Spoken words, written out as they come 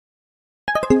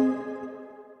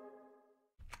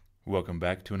Welcome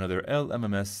back to another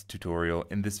LMMS tutorial.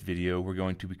 In this video, we're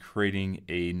going to be creating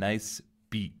a nice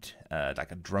beat,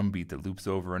 like a drum beat that loops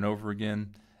over and over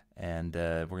again. And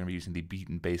we're going to be using the beat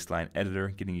and bassline editor,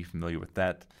 getting you familiar with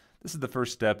that. This is the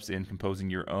first steps in composing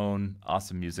your own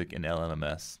awesome music in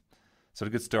LMMS. So to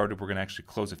get started, we're going to actually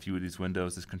close a few of these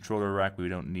windows. This controller rack we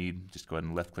don't need. Just go ahead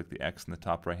and left click the X in the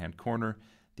top right hand corner.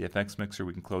 The FX mixer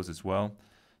we can close as well.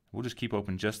 We'll just keep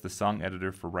open just the song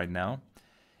editor for right now.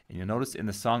 And you'll notice in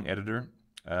the song editor,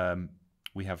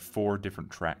 we have 4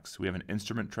 different tracks. We have an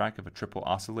instrument track of a triple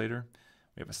oscillator.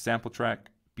 We have a sample track,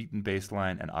 beat and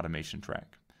bassline, and automation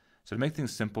track. So to make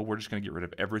things simple, we're just going to get rid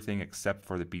of everything except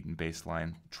for the beat and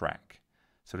bassline track.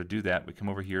 So to do that, we come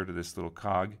over here to this little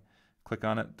cog, click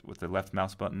on it with the left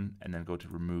mouse button, and then go to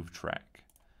remove track.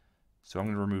 So I'm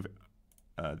going to remove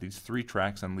these 3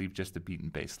 tracks and leave just the beat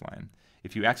and bassline.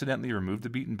 If you accidentally remove the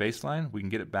beat and bassline, we can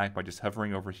get it back by just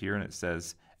hovering over here and it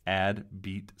says add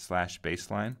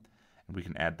beat/bassline, and we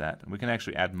can add that. And we can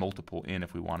actually add multiple in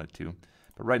if we wanted to,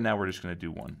 but right now we're just going to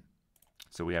do one.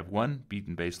 So we have one beat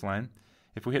and bassline.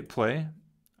 If we hit play,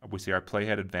 we see our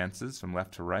playhead advances from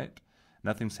left to right.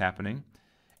 Nothing's happening.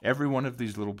 Every one of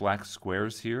these little black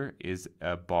squares here is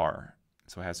a bar,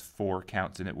 so it has 4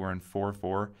 counts in it. We're in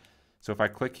 4/4. So if I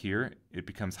click here, it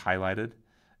becomes highlighted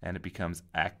and it becomes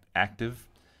active.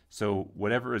 So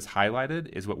whatever is highlighted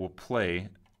is what will play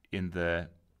in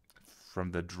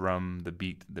from the drum, the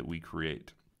beat that we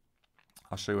create.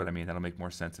 I'll show you what I mean. That'll make more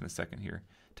sense in a second here.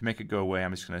 To make it go away,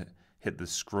 I'm just going to hit the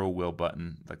scroll wheel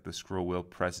button, like the scroll wheel,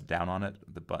 press down on it,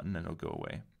 the button, and it'll go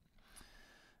away.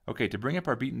 Okay, to bring up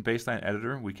our beat and bassline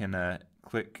editor, we can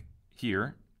click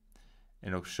here,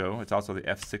 and it'll show. It's also the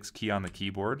F6 key on the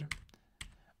keyboard.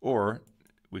 Or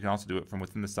we can also do it from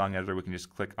within the song editor. We can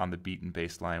just click on the beat and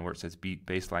bassline where it says beat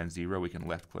bassline 0. We can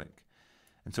left click.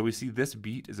 And so we see this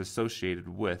beat is associated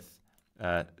with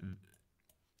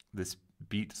this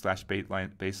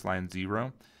beat/bassline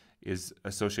 0 is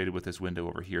associated with this window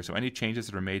over here. So any changes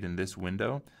that are made in this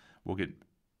window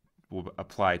will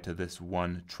apply to this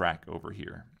one track over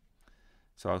here.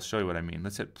 So I'll show you what I mean.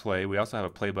 Let's hit play. We also have a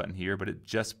play button here, but it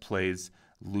just plays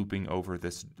looping over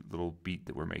this little beat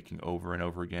that we're making over and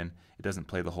over again. It doesn't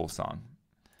play the whole song.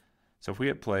 So if we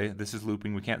hit play, this is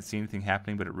looping. We can't see anything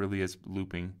happening, but it really is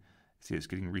looping. See, it's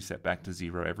getting reset back to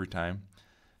 0 every time.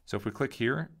 So if we click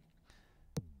here,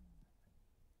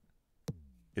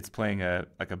 it's playing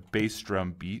like a bass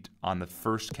drum beat on the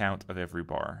first count of every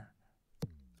bar,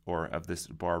 or of this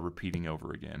bar repeating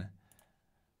over again.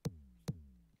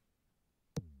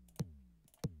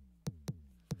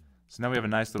 So now we have a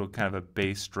nice little kind of a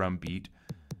bass drum beat.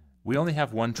 We only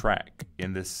have 1 track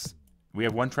in this. We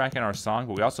have 1 track in our song,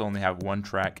 but we also only have 1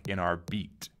 track in our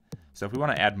beat. So if we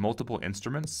want to add multiple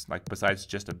instruments, like besides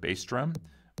just a bass drum,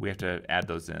 we have to add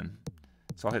those in.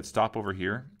 So I'll hit stop over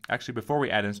here. Actually, before we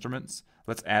add instruments,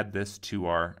 let's add this to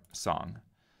our song.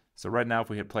 So right now, if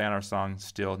we hit play on our song,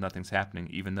 still nothing's happening,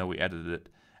 even though we edited it.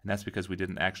 And that's because we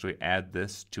didn't actually add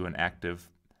this to an active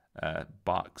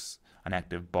box, an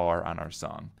active bar on our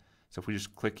song. So if we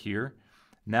just click here,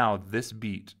 now this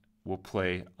beat will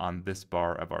play on this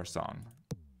bar of our song.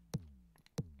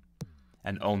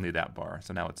 And only that bar.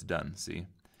 So now it's done, see?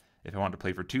 If I want to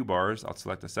play for 2 bars, I'll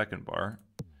select the second bar.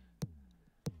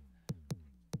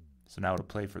 So now it'll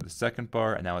play for the second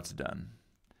bar, and now it's done.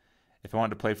 If I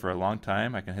want to play for a long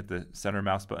time, I can hit the center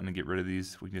mouse button and get rid of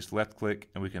these. We can just left click,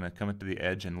 and we can come into the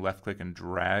edge and left click and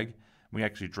drag. We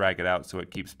actually drag it out so it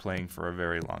keeps playing for a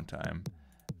very long time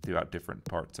throughout different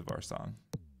parts of our song.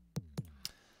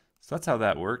 So that's how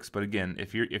that works. But again,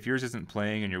 if yours isn't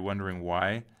playing and you're wondering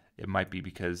why, it might be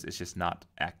because it's just not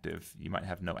active. You might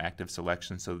have no active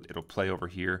selection, so it'll play over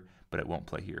here, but it won't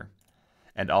play here.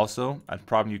 And also, a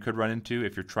problem you could run into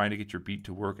if you're trying to get your beat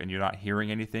to work and you're not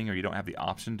hearing anything, or you don't have the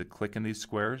option to click in these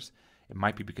squares, it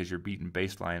might be because your beat and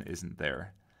bassline isn't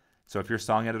there. So if your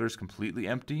song editor is completely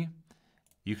empty,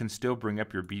 you can still bring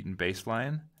up your beat and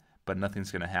bassline, but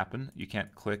nothing's going to happen. You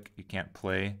can't click, you can't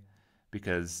play,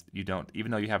 because you don't,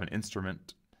 even though you have an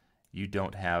instrument, you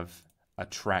don't have a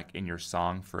track in your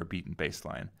song for a beat and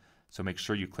bassline. So make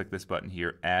sure you click this button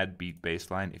here, add beat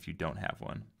bassline, if you don't have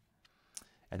one.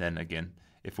 And then again,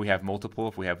 if we have multiple,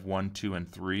 if we have 1, 2,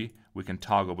 and 3, we can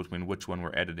toggle between which one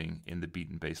we're editing in the beat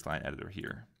and bassline editor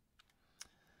here.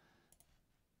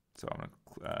 So I'm going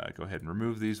to go ahead and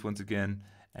remove these once again,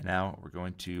 and now we're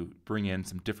going to bring in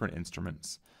some different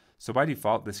instruments. So by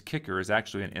default, this kicker is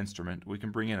actually an instrument. We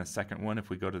can bring in a second one if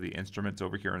we go to the instruments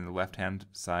over here on the left-hand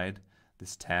side,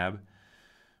 this tab.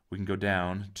 We can go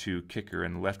down to kicker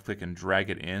and left click and drag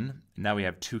it in. Now we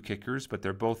have 2 kickers, but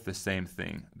they're both the same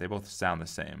thing. They both sound the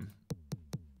same.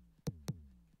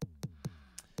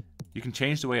 You can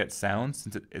change the way it sounds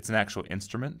since it's an actual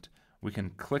instrument. We can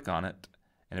click on it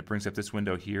and it brings up this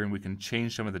window here, and we can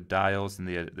change some of the dials and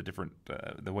the different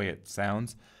the way it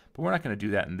sounds. But we're not going to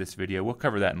do that in this video. We'll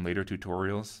cover that in later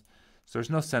tutorials. So there's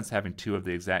no sense having two of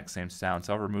the exact same sound.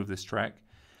 So I'll remove this track.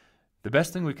 The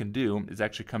best thing we can do is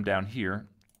actually come down here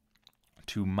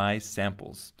to My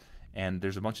Samples. And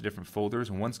there's a bunch of different folders,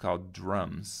 and one's called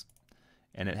Drums.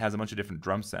 And it has a bunch of different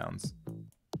drum sounds.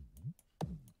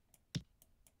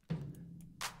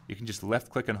 You can just left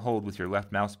click and hold with your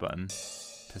left mouse button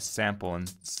to sample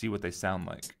and see what they sound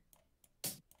like.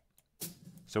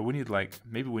 So we need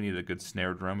maybe we need a good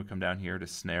snare drum. We come down here to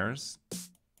snares.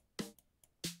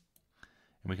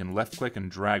 And we can left click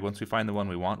and drag. Once we find the one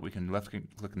we want, we can left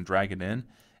click and drag it in.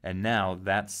 And now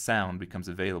that sound becomes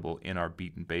available in our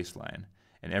beat and bass line.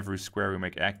 And every square we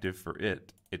make active for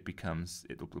it,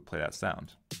 it'll play that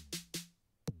sound.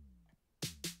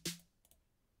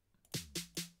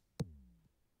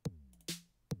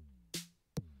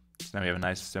 So now we have a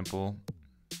nice simple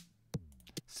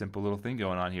little thing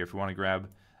going on here. If we want to grab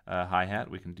a hi-hat,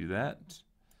 we can do that.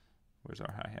 Where's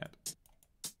our hi-hat?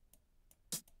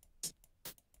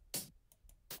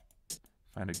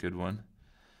 Find a good one.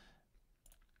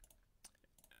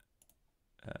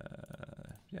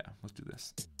 Yeah, let's do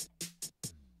this.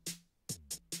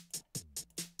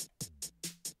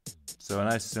 So a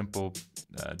nice simple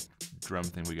drum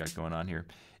thing we got going on here.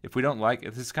 If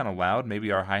this is kind of loud,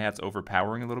 maybe our hi-hat's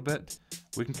overpowering a little bit,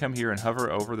 we can come here and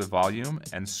hover over the volume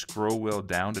and scroll wheel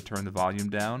down to turn the volume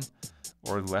down,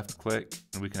 or left click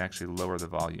and we can actually lower the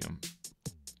volume.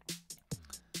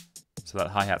 So that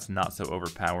hi-hat's not so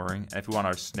overpowering. And if we want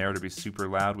our snare to be super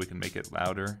loud, we can make it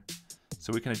louder.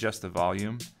 So we can adjust the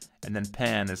volume. And then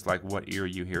pan is like what ear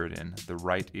you hear it in, the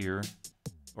right ear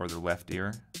or the left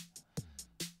ear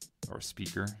or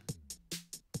speaker.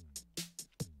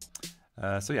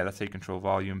 So yeah, that's how you control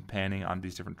volume, panning on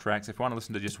these different tracks. If we want to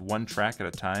listen to just one track at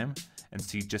a time and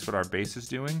see just what our bass is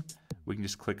doing, we can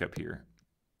just click up here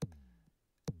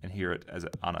and hear it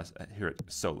hear it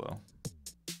solo.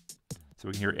 So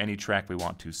we can hear any track we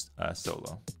want to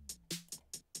solo.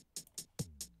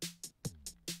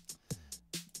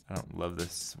 I don't love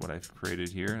this, what I've created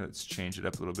here. Let's change it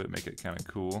up a little bit, make it kind of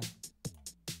cool.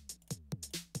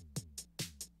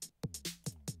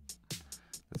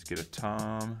 Let's get a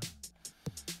tom.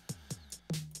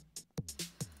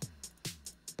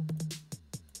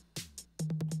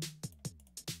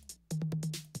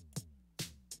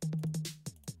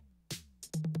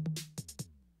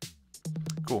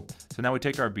 Cool. So now we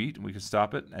take our beat and we can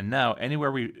stop it. And now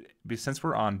anywhere since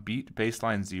we're on beat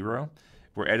baseline 0,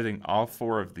 we're editing all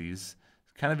 4 of these.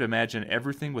 Kind of imagine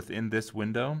everything within this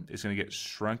window is going to get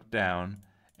shrunk down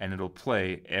and it'll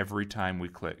play every time we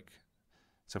click.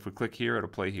 So if we click here, it'll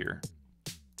play here.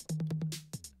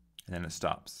 And then it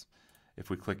stops. If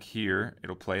we click here,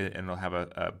 it'll play and it'll have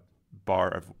a bar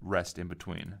of rest in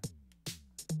between.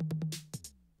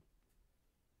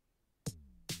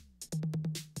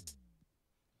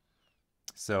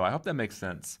 So I hope that makes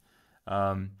sense.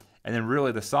 And then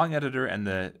really the song editor and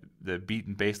the beat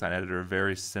and bassline editor are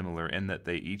very similar in that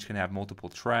they each can have multiple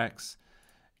tracks.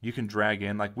 You can drag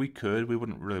in, like we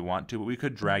wouldn't really want to, but we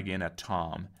could drag in a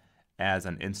tom as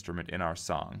an instrument in our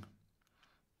song.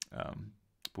 But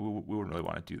we wouldn't really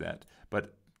want to do that.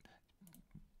 But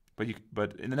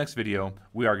in the next video,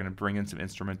 we are going to bring in some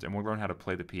instruments and we'll learn how to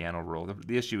play the piano roll.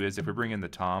 The issue is if we bring in the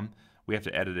tom, we have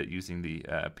to edit it using the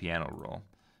piano roll.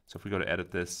 So if we go to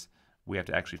edit this, we have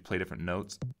to actually play different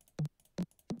notes.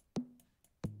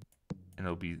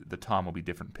 And the tom will be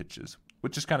different pitches,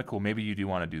 which is kind of cool. Maybe you do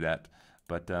want to do that.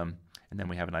 But and then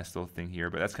we have a nice little thing here,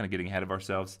 but that's kind of getting ahead of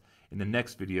ourselves. In the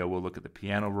next video, we'll look at the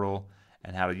piano roll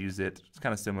and how to use it. It's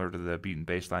kind of similar to the beat and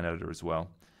bassline editor as well.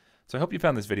 So I hope you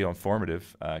found this video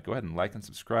informative. Go ahead and like and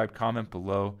subscribe, comment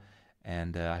below,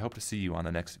 and I hope to see you on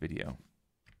the next video.